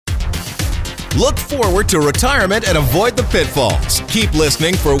Look forward to retirement and avoid the pitfalls. Keep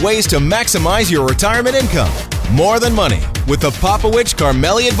listening for ways to maximize your retirement income. More Than Money with the Popowich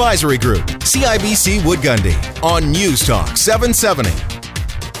Carmeli Advisory Group, CIBC Wood Gundy, on News Talk 770.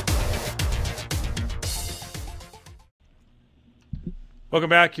 Welcome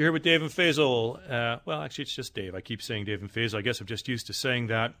back. You're here with Dave and Faisal. Well, actually, it's just Dave. I keep saying Dave and Faisal. I guess I'm just used to saying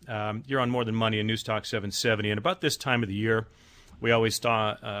that. You're on More Than Money and News Talk 770. And about this time of the year, we always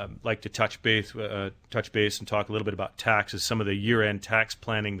like to touch base and talk a little bit about taxes, some of the year-end tax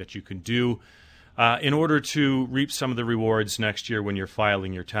planning that you can do in order to reap some of the rewards next year when you're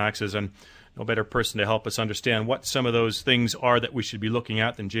filing your taxes. And no better person to help us understand what some of those things are that we should be looking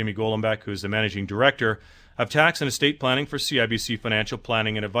at than Jamie Golombek, who's the Managing Director of Tax and Estate Planning for CIBC Financial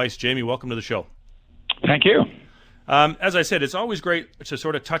Planning and Advice. Jamie, welcome to the show. Thank you. As I said, it's always great to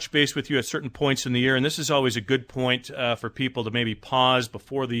sort of touch base with you at certain points in the year, and this is always a good point for people to maybe pause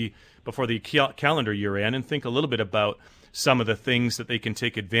before the calendar year end and think a little bit about some of the things that they can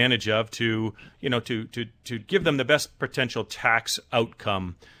take advantage of to give them the best potential tax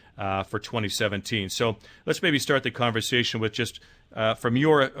outcome for 2017. So let's maybe start the conversation with just from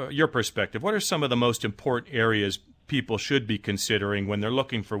your perspective. What are some of the most important areas people should be considering when they're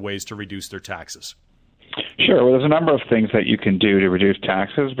looking for ways to reduce their taxes? Sure. Well, there's a number of things that you can do to reduce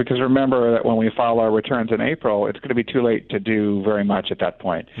taxes, because remember that when we file our returns in April, it's going to be too late to do very much at that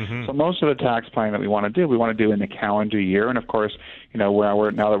point. Mm-hmm. So most of the tax planning that we want to do in the calendar year. And of course, now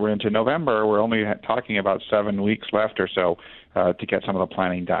that we're into November, we're only talking about 7 weeks left or so to get some of the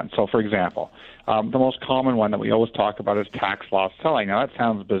planning done. So, for example, the most common one that we always talk about is tax loss selling. Now, that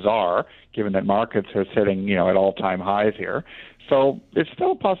sounds bizarre, given that markets are sitting, at all-time highs here. So it's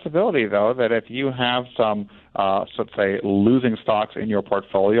still a possibility, though, that if you have some, let's say, losing stocks in your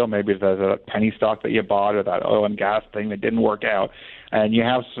portfolio, maybe there's a penny stock that you bought or that oil and gas thing that didn't work out, and you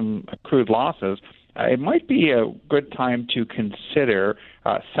have some accrued losses, it might be a good time to consider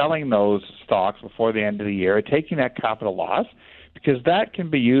selling those stocks before the end of the year, taking that capital loss, because that can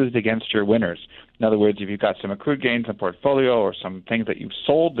be used against your winners. In other words, if you've got some accrued gains in portfolio or some things that you've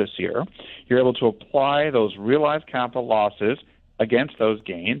sold this year, you're able to apply those realized capital losses against those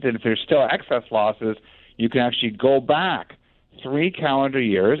gains. And if there's still excess losses, you can actually go back 3 calendar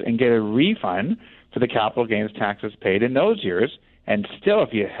years and get a refund for the capital gains taxes paid in those years. And still, if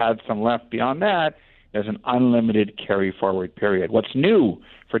you had some left beyond that, there's an unlimited carry-forward period. What's new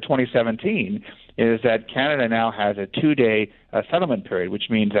for 2017 is that Canada now has a 2-day settlement period,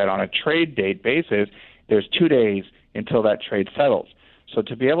 which means that on a trade date basis, there's 2 days until that trade settles. So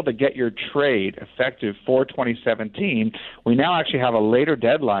to be able to get your trade effective for 2017, we now actually have a later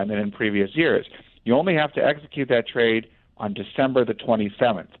deadline than in previous years. You only have to execute that trade on December the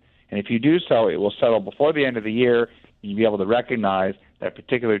 27th. And if you do so, it will settle before the end of the year. You'll be able to recognize that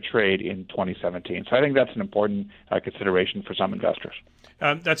particular trade in 2017. So I think that's an important consideration for some investors.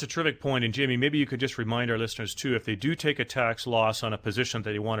 That's a terrific point. And Jamie, maybe you could just remind our listeners, too, if they do take a tax loss on a position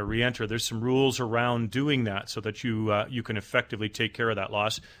that they want to re-enter, there's some rules around doing that so that you can effectively take care of that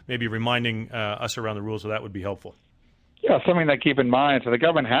loss. Maybe reminding us around the rules of that would be helpful. Yeah, something to keep in mind. So the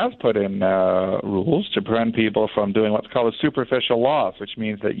government has put in rules to prevent people from doing what's called a superficial loss, which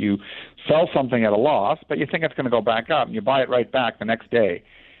means that you sell something at a loss, but you think it's going to go back up, and you buy it right back the next day.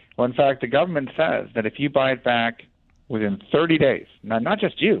 Well, in fact, the government says that if you buy it back within 30 days, now, not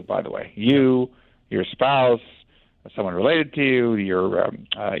just you, by the way, you, your spouse, someone related to you, your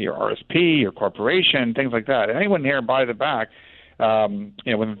RSP, your corporation, things like that, anyone here buys it back,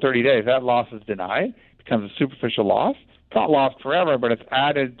 within 30 days, that loss is denied, becomes a superficial loss. It's not lost forever, but it's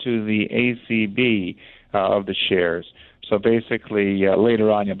added to the ACB of the shares. So basically,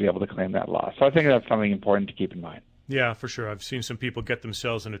 later on, you'll be able to claim that loss. So I think that's something important to keep in mind. Yeah, for sure. I've seen some people get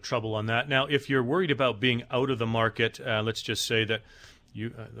themselves into trouble on that. Now, if you're worried about being out of the market, let's just say that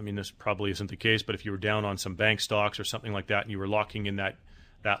you, this probably isn't the case, but if you were down on some bank stocks or something like that and you were locking in that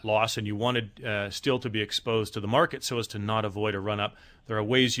loss and you wanted still to be exposed to the market so as to not avoid a run-up, there are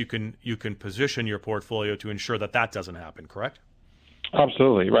ways you can position your portfolio to ensure that doesn't happen, correct?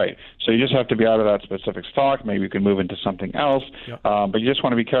 Absolutely, right. So you just have to be out of that specific stock. Maybe you can move into something else, yep. But you just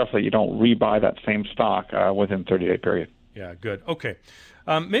want to be careful that you don't rebuy that same stock within a 30-day period. Yeah, good. Okay.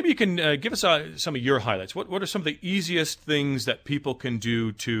 Maybe you can give us some of your highlights. What are some of the easiest things that people can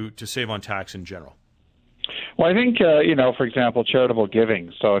do to save on tax in general? Well, I think, for example, charitable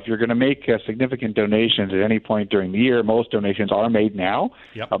giving. So if you're going to make significant donations at any point during the year, most donations are made now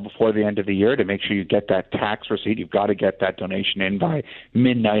before the end of the year to make sure you get that tax receipt. You've got to get that donation in by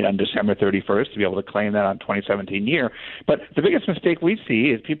midnight on December 31st to be able to claim that on 2017 year. But the biggest mistake we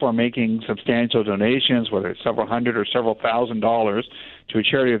see is people are making substantial donations, whether it's several hundred or several $1,000s to a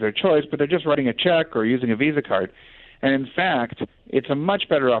charity of their choice, but they're just writing a check or using a Visa card. And in fact, it's a much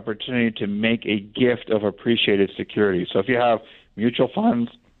better opportunity to make a gift of appreciated security. So if you have mutual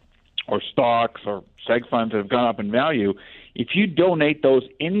funds or stocks or seg funds that have gone up in value, if you donate those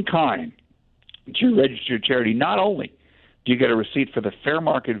in kind to your registered charity, not only do you get a receipt for the fair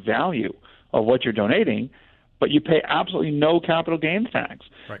market value of what you're donating, but you pay absolutely no capital gains tax.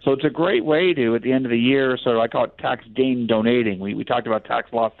 Right. So it's a great way to, at the end of the year, sort of, I call it tax gain donating. We talked about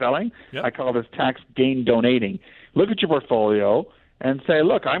tax loss selling. Yep. I call this tax gain donating. Look at your portfolio and say,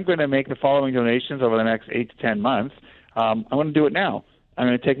 look, I'm going to make the following donations over the next 8 to 10 months. I'm going to do it now. I'm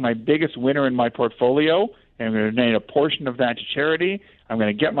going to take my biggest winner in my portfolio, and I'm going to donate a portion of that to charity. I'm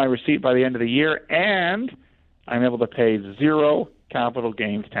going to get my receipt by the end of the year, and I'm able to pay zero capital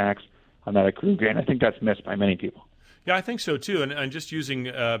gains tax on that accrued gain. I think that's missed by many people. Yeah, I think so too. And just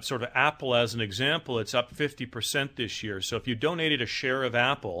using sort of Apple as an example, it's up 50% this year. So if you donated a share of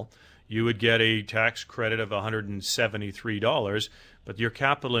Apple, you would get a tax credit of $173, but your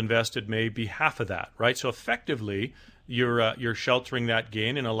capital invested may be half of that, right? So effectively, you're sheltering that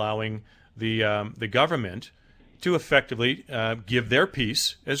gain and allowing the government to effectively give their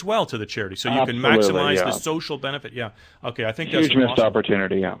piece as well to the charity, so you can maximize the social benefit. Yeah, okay, I think that's huge missed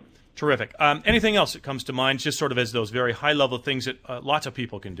opportunity. Yeah, terrific. Anything else that comes to mind, just sort of as those very high-level things that lots of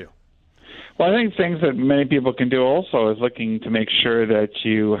people can do? Well, I think things that many people can do also is looking to make sure that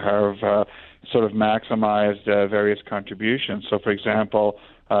you have sort of maximized various contributions. So, for example,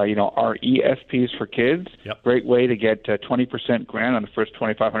 our ESPs for kids, great way to get 20% grant on the first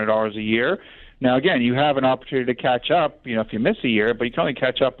 $2,500 a year. Now, again, you have an opportunity to catch up, if you miss a year, but you can only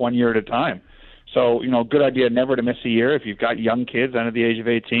catch up 1 year at a time. So, good idea never to miss a year. If you've got young kids under the age of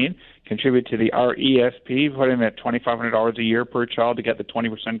 18, contribute to the RESP, put in that $2,500 a year per child to get the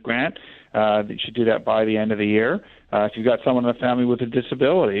 20% grant. You should do that by the end of the year. If you've got someone in the family with a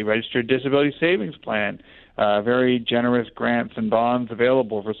disability, registered disability savings plan, very generous grants and bonds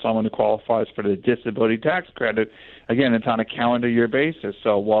available for someone who qualifies for the disability tax credit. Again, it's on a calendar year basis.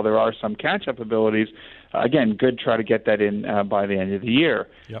 So while there are some catch-up abilities, again, good try to get that in by the end of the year.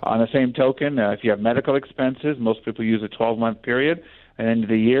 Yep. On the same token, if you have medical expenses, most people use a 12-month period. At the end of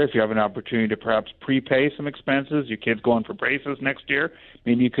the year, if you have an opportunity to perhaps prepay some expenses, your kid's going for braces next year,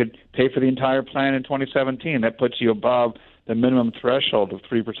 maybe you could pay for the entire plan in 2017. That puts you above the minimum threshold of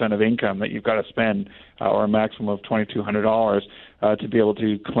 3% of income that you've got to spend, or a maximum of $2,200 to be able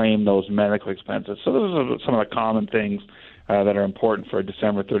to claim those medical expenses. So those are some of the common things that are important for a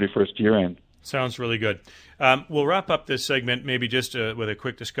December 31st year-end. Sounds really good. We'll wrap up this segment maybe just with a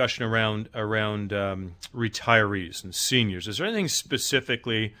quick discussion around retirees and seniors. Is there anything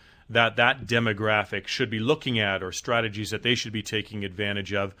specifically that demographic should be looking at, or strategies that they should be taking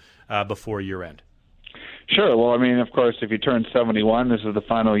advantage of before year end? Sure. Well, of course, if you turn 71, this is the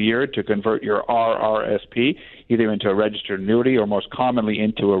final year to convert your RRSP either into a registered annuity or most commonly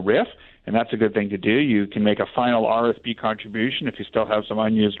into a RIF. And that's a good thing to do. You can make a final RSP contribution if you still have some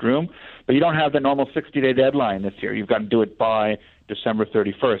unused room, but you don't have the normal 60-day deadline this year. You've got to do it by December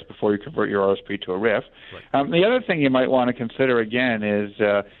 31st before you convert your RSP to a RIF. Right. The other thing you might want to consider again is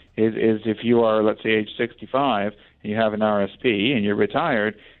if you are, let's say, age 65 and you have an RSP and you're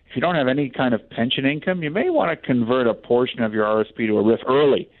retired, if you don't have any kind of pension income, you may want to convert a portion of your RSP to a RIF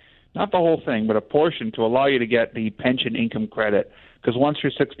early. Not the whole thing, but a portion to allow you to get the pension income credit. Because once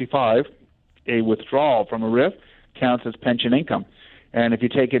you're 65, a withdrawal from a RIF counts as pension income. And if you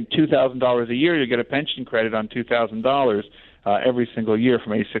take in $2,000 a year, you get a pension credit on $2,000 every single year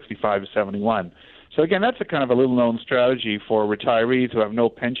from age 65 to 71. So again, that's a kind of a little-known strategy for retirees who have no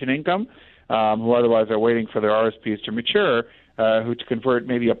pension income, who otherwise are waiting for their RSPs to mature, who to convert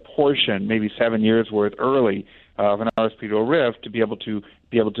maybe a portion, maybe 7 years worth early of an RSP to a RIF to be able to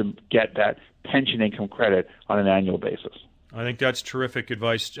get that pension income credit on an annual basis. I think that's terrific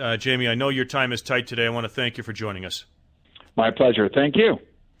advice. Jamie, I know your time is tight today. I want to thank you for joining us. My pleasure. Thank you.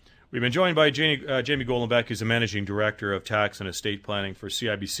 We've been joined by Jamie Golombek, who's the Managing Director of Tax and Estate Planning for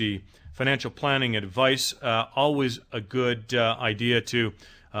CIBC Financial Planning Advice. Always a good idea to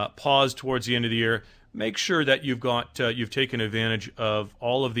pause towards the end of the year. Make sure that you've taken advantage of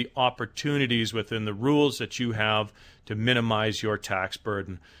all of the opportunities within the rules that you have to minimize your tax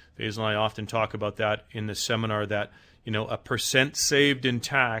burden. Faisal and I often talk about that in the seminar, that a percent saved in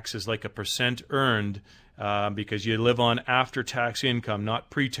tax is like a percent earned because you live on after-tax income, not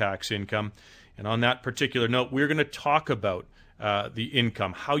pre-tax income. And on that particular note, we're going to talk about the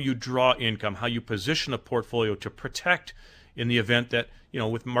income, how you draw income, how you position a portfolio to protect in the event that,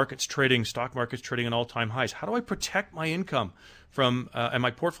 with markets trading, stock markets trading at all-time highs, how do I protect my income from and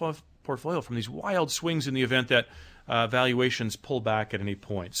my portfolio from these wild swings in the event that valuations pull back at any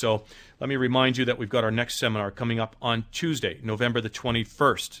point? So let me remind you that we've got our next seminar coming up on Tuesday, November the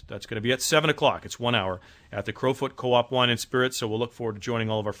 21st. That's going to be at 7 o'clock. It's 1 hour at the Crowfoot Co-op Wine and Spirits. So we'll look forward to joining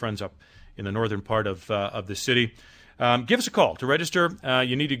all of our friends up in the northern part of the city. Give us a call. To register,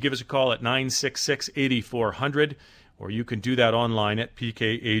 you need to give us a call at 966-8400, or you can do that online at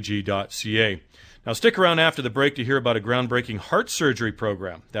pkag.ca. Now, stick around after the break to hear about a groundbreaking heart surgery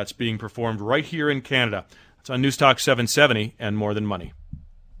program that's being performed right here in Canada. It's on Newstalk 770 and More Than Money.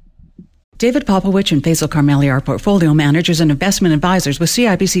 David Popowich and Faisal Karmali are portfolio managers and investment advisors with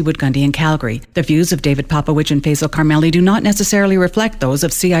CIBC Wood Gundy in Calgary. The views of David Popowich and Faisal Karmali do not necessarily reflect those of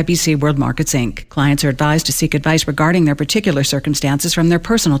CIBC World Markets Inc. Clients are advised to seek advice regarding their particular circumstances from their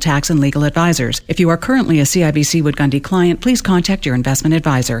personal tax and legal advisors. If you are currently a CIBC Wood Gundy client, please contact your investment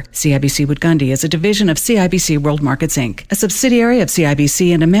advisor. CIBC Wood Gundy is a division of CIBC World Markets Inc., a subsidiary of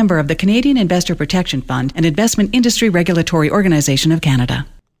CIBC and a member of the Canadian Investor Protection Fund and Investment Industry Regulatory Organization of Canada.